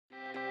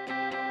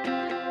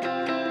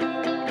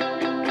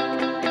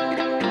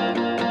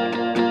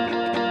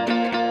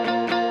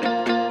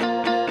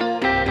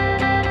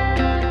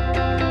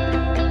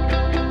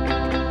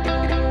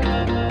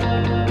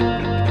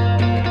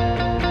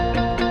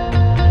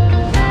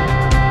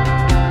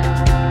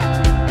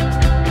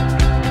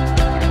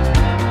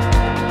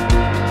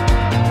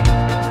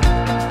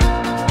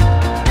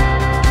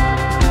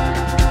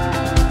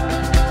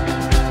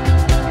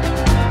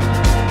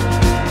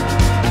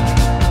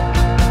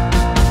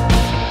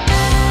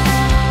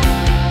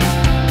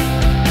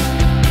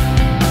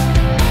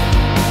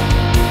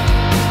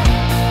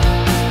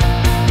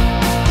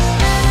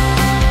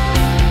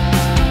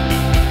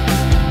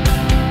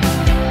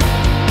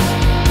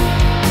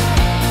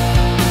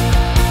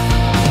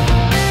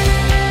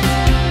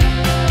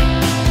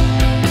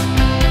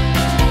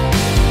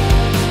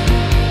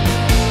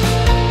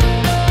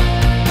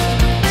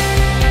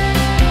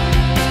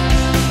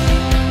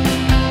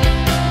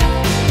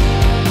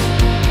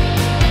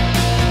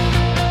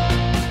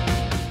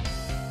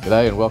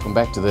G'day and welcome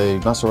back to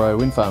the Musselroe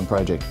wind farm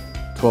project.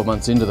 12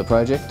 months into the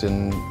project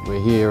and we're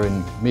here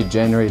in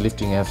mid-January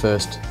lifting our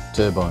first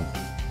turbine.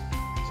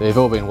 So you've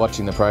all been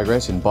watching the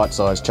progress in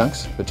bite-sized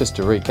chunks, but just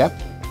to recap,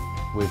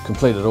 we've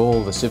completed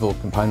all the civil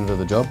component of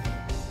the job.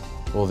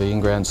 All the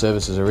in-ground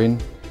services are in,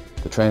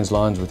 the trans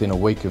lines within a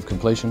week of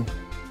completion,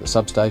 the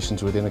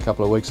substations within a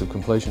couple of weeks of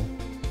completion,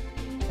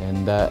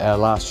 and our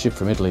last ship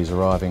from Italy is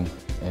arriving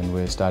and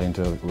we'll start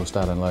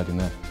unloading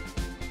that.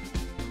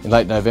 In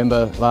late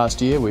November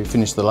last year we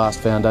finished the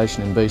last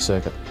foundation in B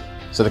circuit.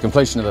 So the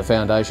completion of the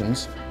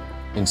foundations,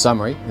 in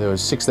summary, there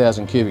was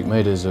 6,000 cubic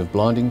metres of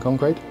blinding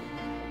concrete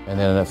and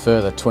then a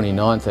further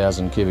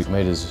 29,000 cubic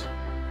metres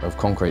of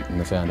concrete in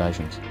the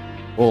foundations,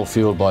 all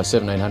fuelled by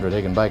 1,700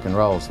 egg and bacon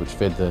rolls which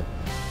fed the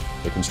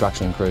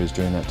construction crews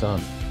during that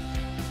time.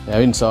 Now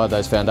inside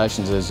those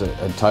foundations there's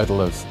a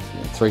total of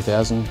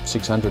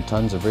 3,600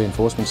 tonnes of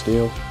reinforcement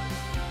steel,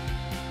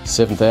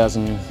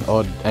 7,000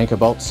 odd anchor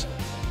bolts,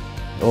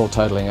 all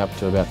totalling up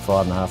to about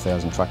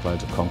 5,500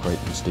 truckloads of concrete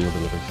and steel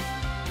deliveries.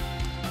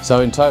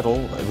 So in total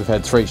we've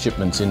had 3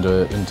 shipments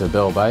into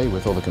Bell Bay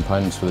with all the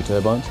components for the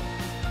turbines.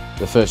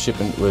 The first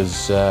shipment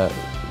was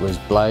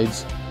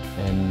blades,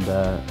 and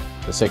the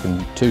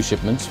second 2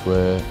 shipments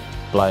were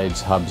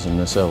blades, hubs and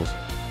nacelles.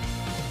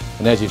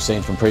 And as you've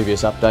seen from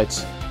previous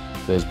updates,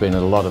 there's been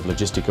a lot of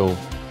logistical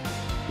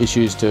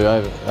issues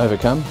to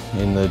overcome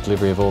in the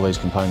delivery of all these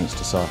components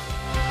to site.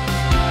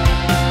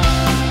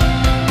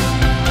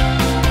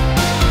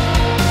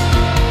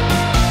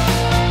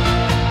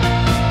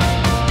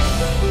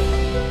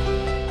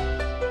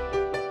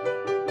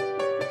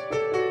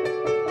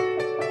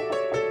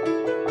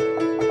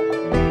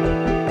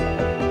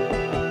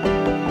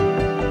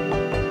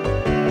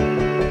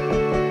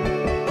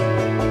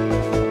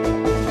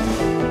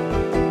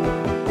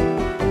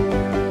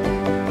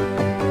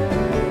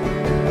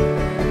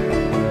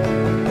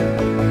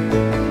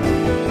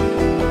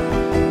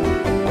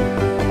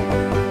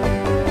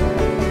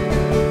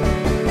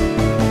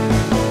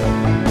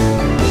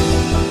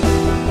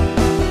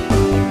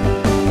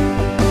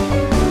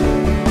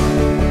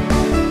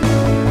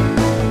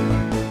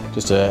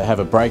 Just to have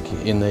a break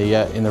in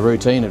the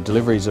routine of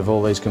deliveries of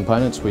all these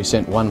components, we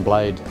sent one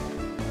blade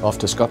off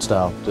to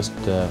Scottsdale just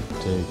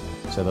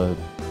so the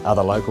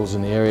other locals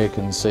in the area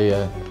can see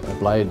a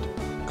blade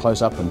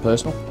close up and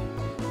personal.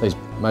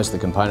 Most of the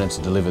components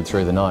are delivered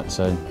through the night,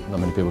 so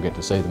not many people get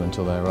to see them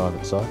until they arrive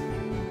at site.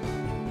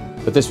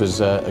 But this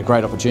was a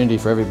great opportunity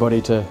for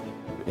everybody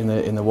in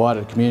the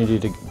wider community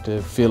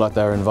to feel like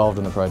they were involved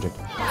in the project.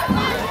 44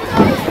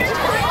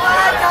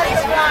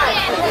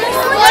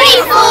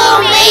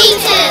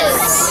 metres!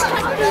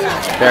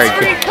 Very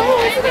good. Cool,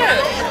 isn't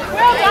it?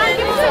 Well done,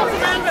 give yourself a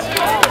round of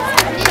applause.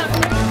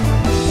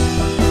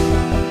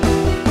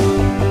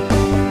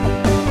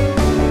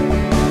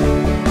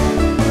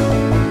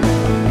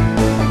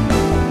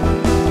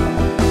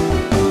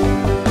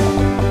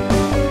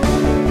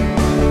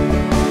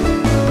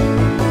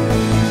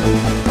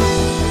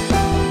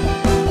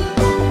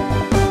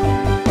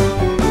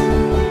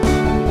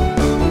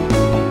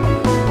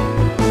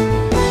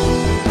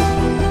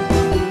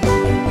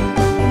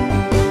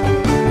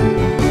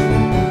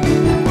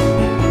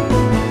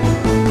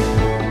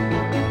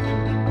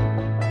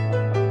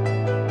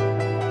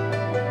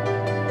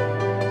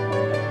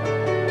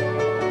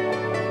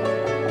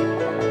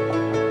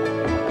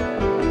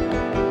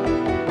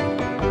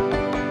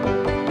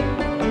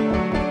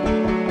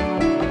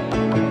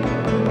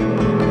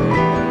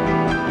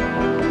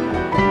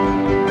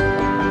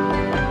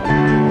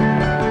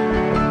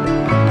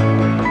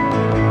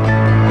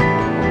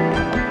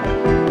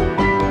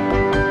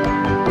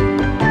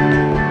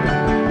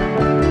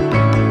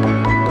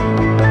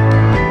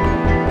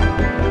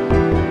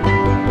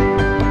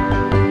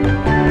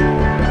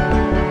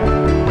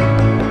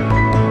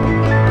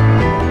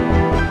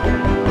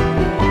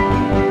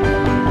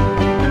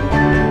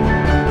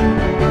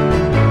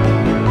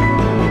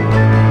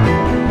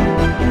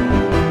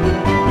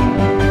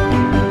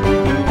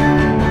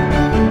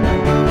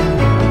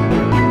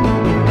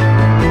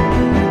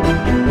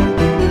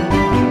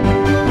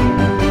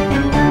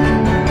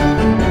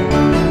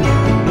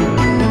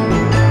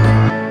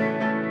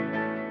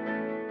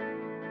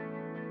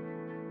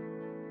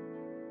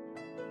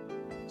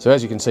 So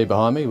as you can see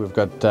behind me, we've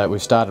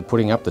started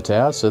putting up the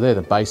towers, so they're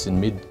the base and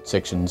mid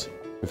sections.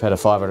 We've had a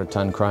 500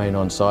 tonne crane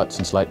on site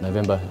since late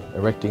November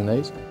erecting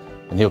these,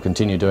 and he'll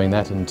continue doing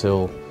that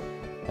until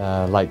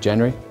late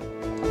January.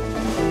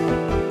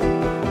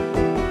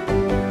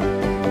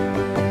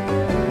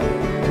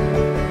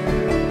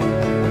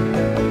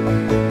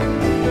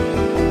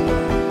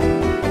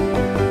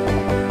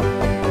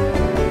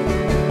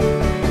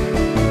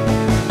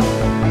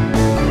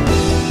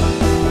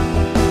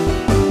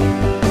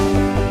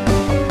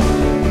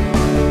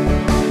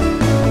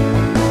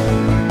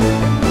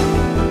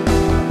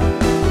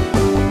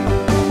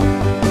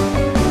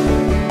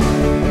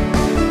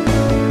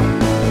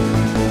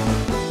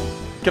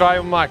 G'day,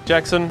 I'm Mark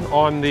Jackson.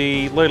 I'm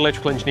the Lead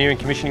Electrical Engineering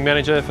Commissioning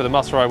Manager for the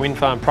Musselroe Wind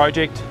Farm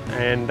project,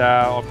 and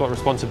I've got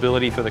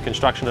responsibility for the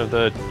construction of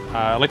the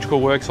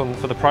electrical works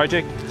for the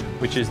project,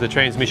 which is the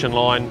transmission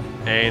line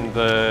and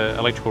the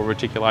electrical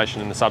reticulation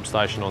in the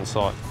substation on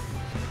site.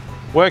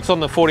 Works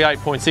on the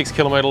 48.6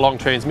 kilometre long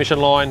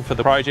transmission line for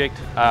the project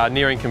are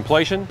nearing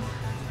completion.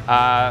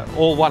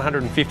 All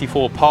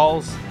 154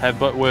 poles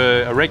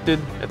were erected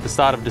at the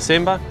start of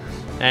December,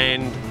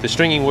 and the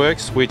stringing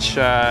works, which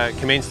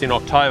commenced in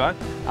October,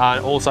 are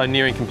also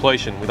nearing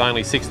completion with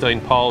only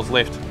 16 poles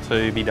left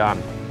to be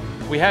done.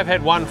 We have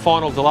had one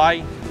final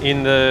delay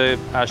in the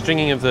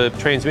stringing of the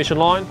transmission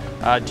line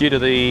due to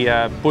the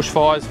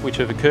bushfires which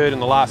have occurred in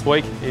the last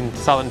week in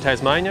southern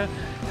Tasmania.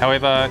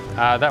 However,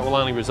 that will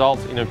only result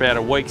in about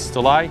a week's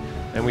delay,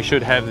 and we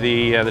should have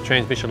the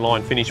transmission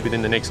line finished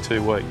within the next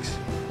 2 weeks.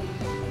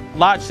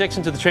 Large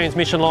sections of the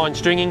transmission line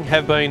stringing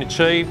have been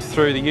achieved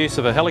through the use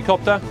of a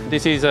helicopter.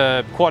 This is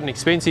quite an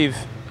expensive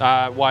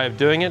way of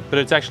doing it, but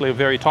it's actually a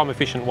very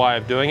time-efficient way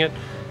of doing it,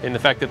 in the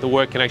fact that the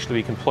work can actually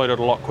be completed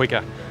a lot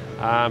quicker,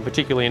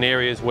 particularly in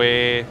areas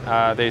where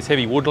there's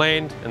heavy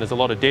woodland and there's a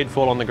lot of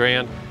deadfall on the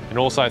ground, and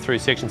also through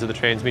sections of the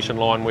transmission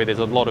line where there's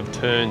a lot of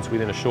turns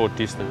within a short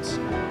distance.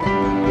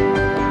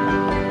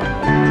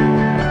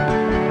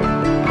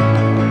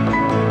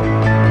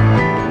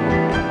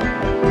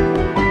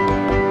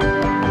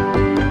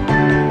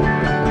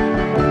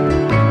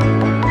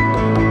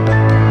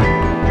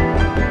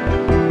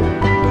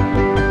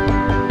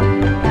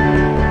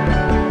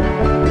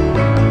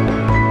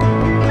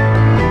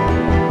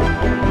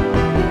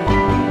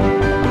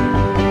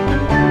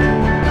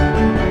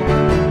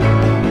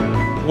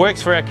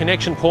 Works for our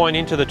connection point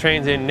into the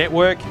Transend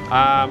network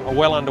are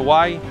well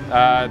underway.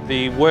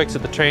 The works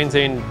at the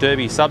Transend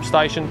Derby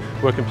substation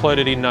were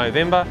completed in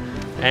November,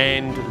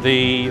 and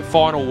the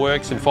final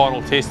works and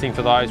final testing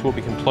for those will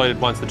be completed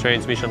once the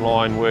transmission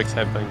line works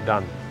have been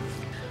done.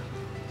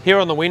 Here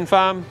on the wind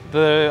farm,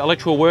 the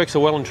electrical works are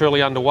well and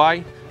truly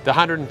underway. The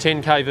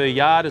 110 kV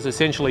yard is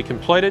essentially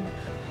completed.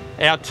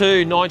 Our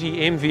two 90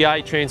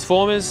 MVA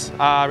transformers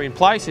are in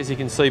place, as you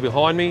can see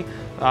behind me.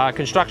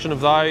 Construction of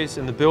those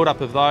and the build-up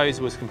of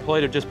those was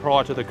completed just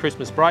prior to the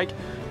Christmas break,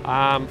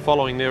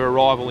 following their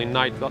arrival in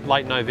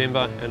late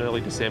November and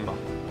early December.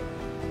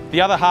 The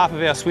other half of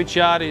our switch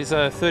yard is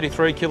a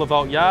 33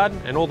 kilovolt yard,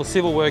 and all the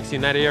civil works in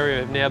that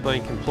area have now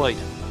been complete.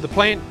 The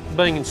plant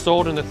being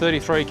installed in the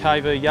 33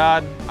 kV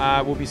yard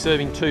will be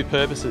serving two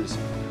purposes.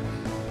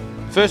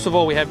 First of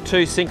all, we have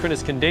two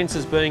synchronous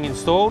condensers being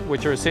installed,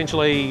 which are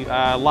essentially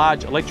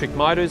large electric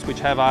motors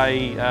which have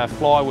a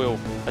flywheel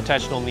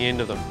attached on the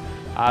end of them.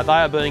 They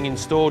are being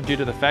installed due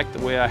to the fact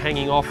that we are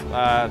hanging off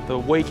the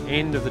weak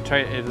end of the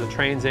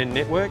Transend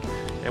network,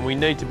 and we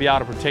need to be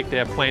able to protect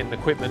our plant and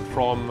equipment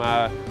from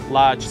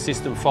large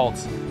system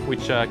faults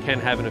which can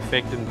have an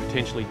effect and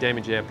potentially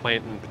damage our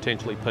plant and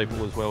potentially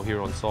people as well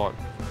here on site.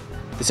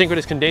 The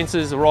synchronous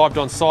condensers arrived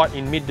on site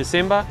in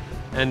mid-December,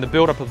 and the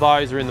build-up of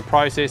those are in the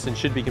process and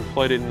should be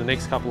completed in the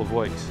next couple of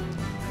weeks.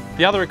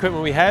 The other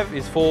equipment we have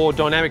is for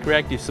dynamic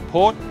reactive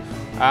support.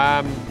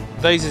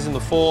 These is in the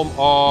form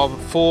of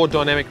 4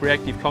 dynamic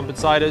reactive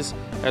compensators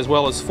as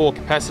well as 4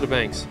 capacitor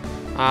banks,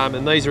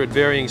 and these are at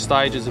varying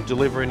stages of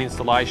delivery and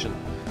installation.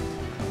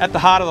 At the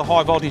heart of the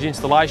high voltage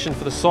installation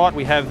for the site,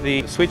 we have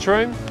the switch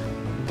room.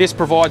 This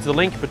provides the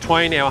link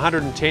between our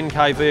 110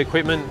 kV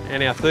equipment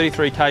and our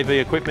 33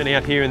 kV equipment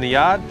out here in the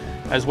yard,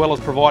 as well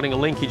as providing a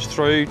linkage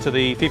through to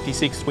the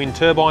 56 wind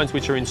turbines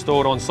which are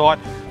installed on site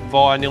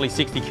via nearly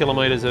 60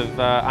 kilometres of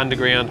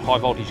underground high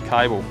voltage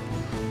cable.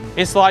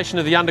 Installation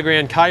of the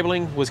underground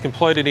cabling was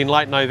completed in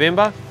late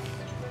November,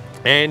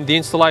 and the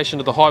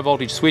installation of the high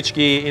voltage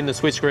switchgear in the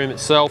switch room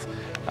itself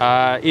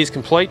is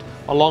complete,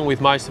 along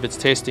with most of its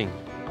testing.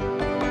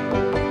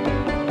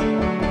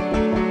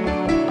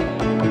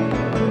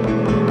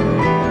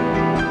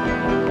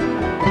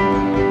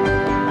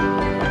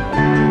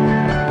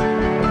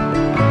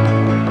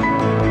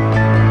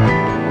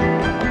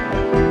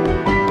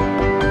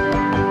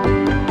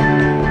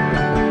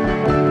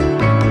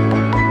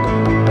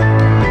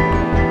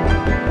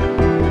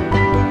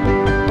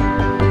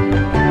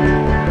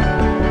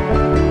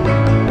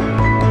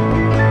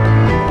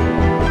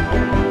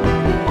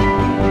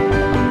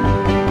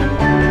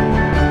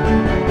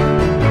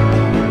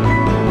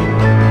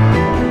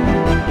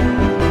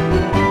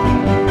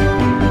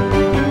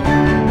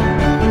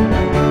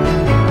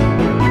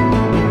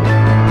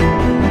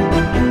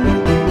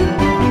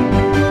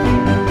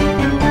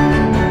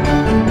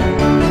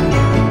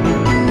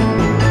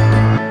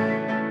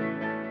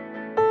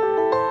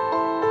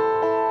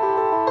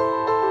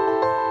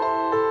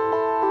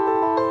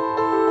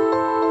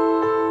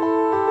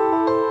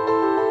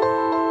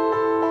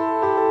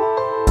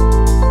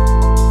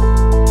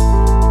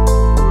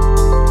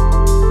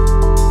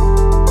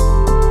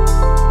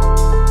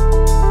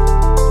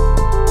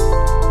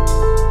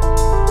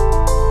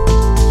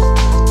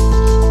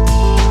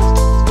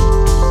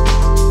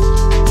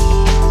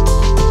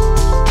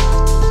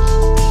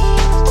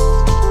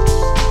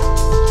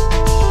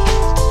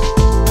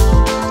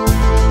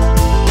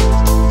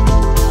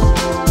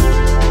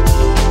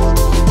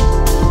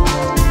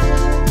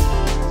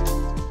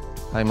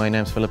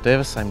 name's Philip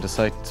Davis. I'm the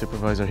site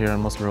supervisor here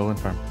on Musselroe Wind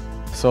Farm.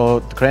 So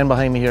the crane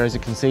behind me here, as you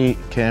can see,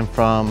 came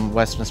from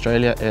Western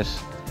Australia.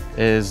 It's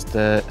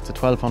a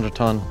 1200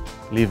 ton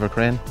lever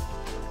crane.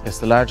 It's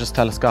the largest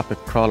telescopic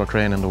crawler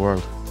crane in the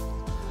world.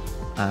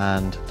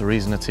 And the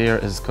reason it's here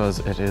is because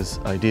it is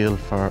ideal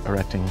for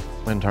erecting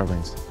wind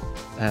turbines.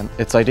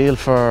 It's ideal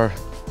for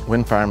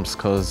wind farms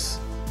because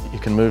you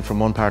can move from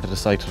one part of the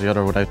site to the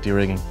other without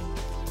de-rigging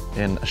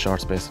in a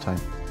short space of time.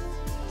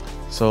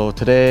 So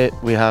today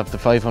we have the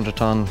 500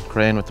 ton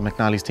crane with the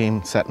McNally's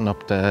team setting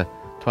up the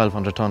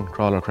 1200 ton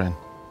crawler crane.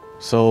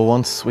 So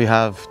once we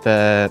have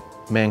the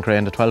main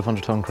crane, the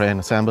 1200 ton crane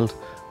assembled,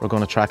 we're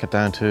going to track it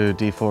down to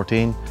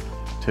D14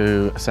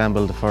 to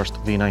assemble the first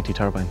V90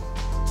 turbine.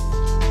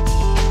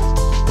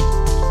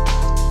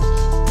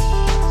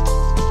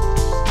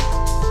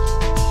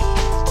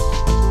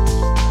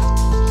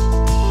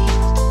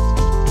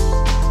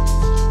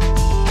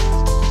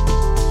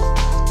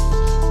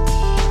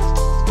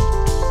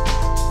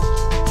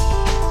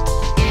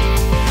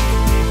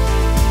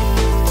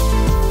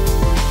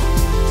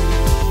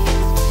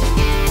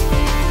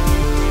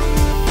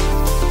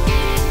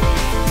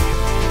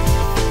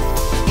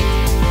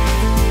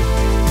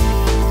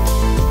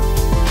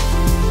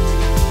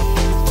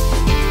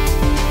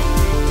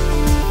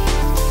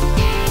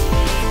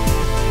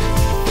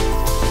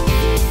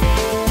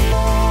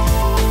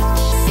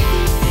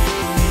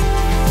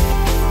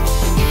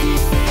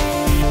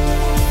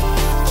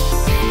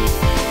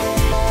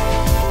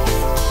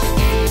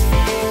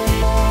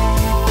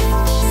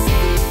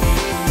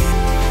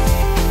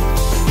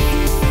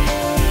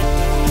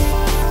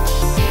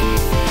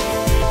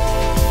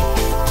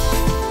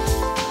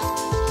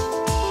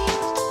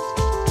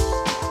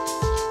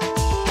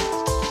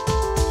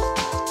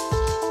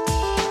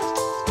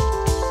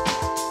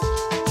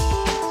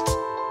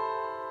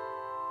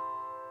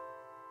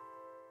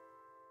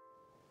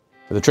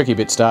 The tricky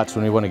bit starts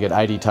when we want to get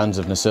 80 tonnes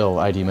of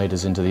nacelle 80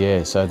 metres into the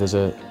air. So there's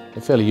a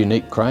fairly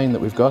unique crane that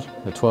we've got,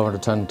 a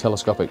 1200 tonne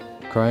telescopic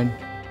crane.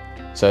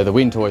 So the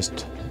wind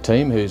hoist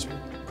team who's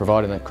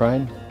providing that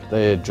crane,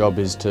 their job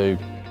is to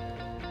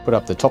put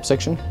up the top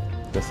section,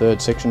 the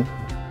third section,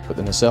 put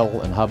the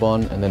nacelle and hub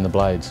on, and then the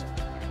blades.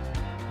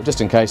 But just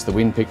in case the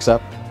wind picks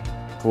up,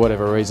 for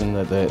whatever reason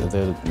that the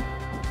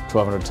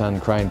 1200 tonne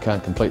crane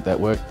can't complete that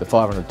work, the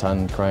 500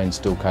 tonne crane's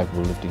still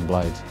capable of lifting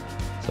blades.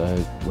 So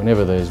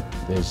whenever there's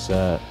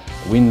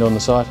wind on the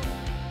site,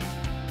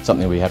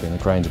 something will be happening,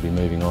 the cranes will be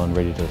moving on,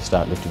 ready to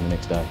start lifting the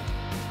next day.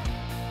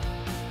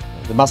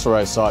 The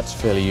Musselroe site's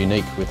fairly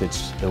unique with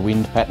the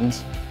wind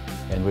patterns,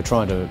 and we're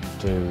trying to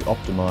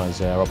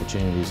optimise our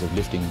opportunities of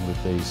lifting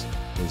with these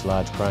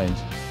large cranes.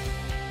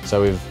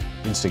 So we've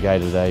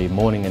instigated a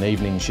morning and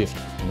evening shift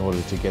in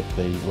order to get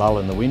the lull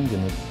in the wind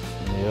in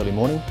the early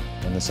morning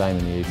and the same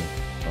in the evening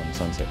on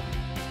sunset.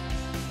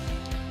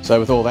 So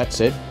with all that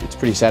said, it's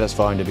pretty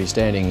satisfying to be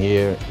standing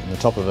here in the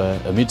top of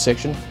a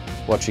midsection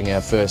watching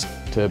our first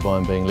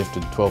turbine being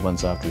lifted 12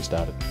 months after we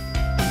started.